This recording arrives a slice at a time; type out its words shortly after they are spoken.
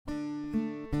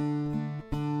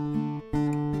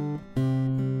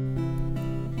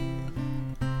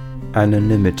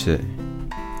Anonymity.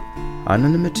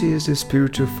 Anonymity is the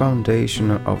spiritual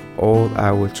foundation of all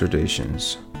our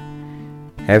traditions,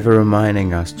 ever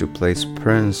reminding us to place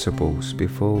principles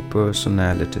before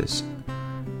personalities.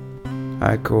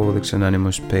 Alcoholics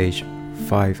Anonymous, page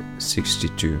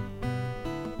 562.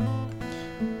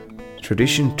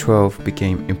 Tradition 12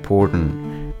 became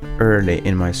important early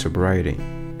in my sobriety,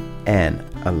 and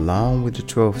along with the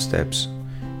 12 steps,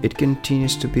 it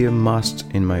continues to be a must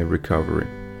in my recovery.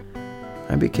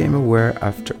 I became aware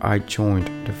after I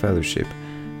joined the fellowship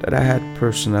that I had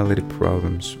personality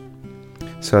problems,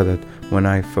 so that when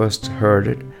I first heard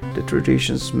it, the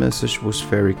tradition's message was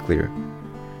very clear.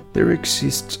 There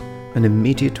exists an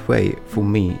immediate way for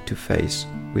me to face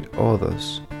with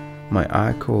others my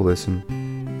alcoholism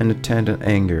and attendant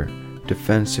anger,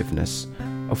 defensiveness,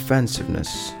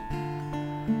 offensiveness.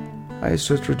 I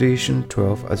saw Tradition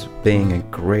 12 as being a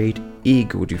great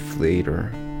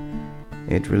ego-deflator.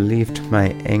 It relieved my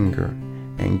anger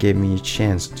and gave me a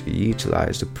chance to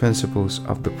utilize the principles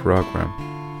of the program.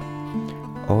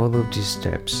 All of these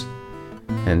steps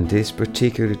and this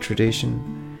particular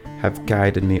tradition have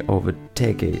guided me over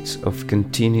decades of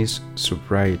continuous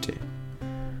sobriety.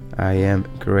 I am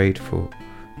grateful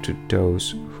to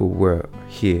those who were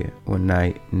here when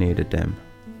I needed them.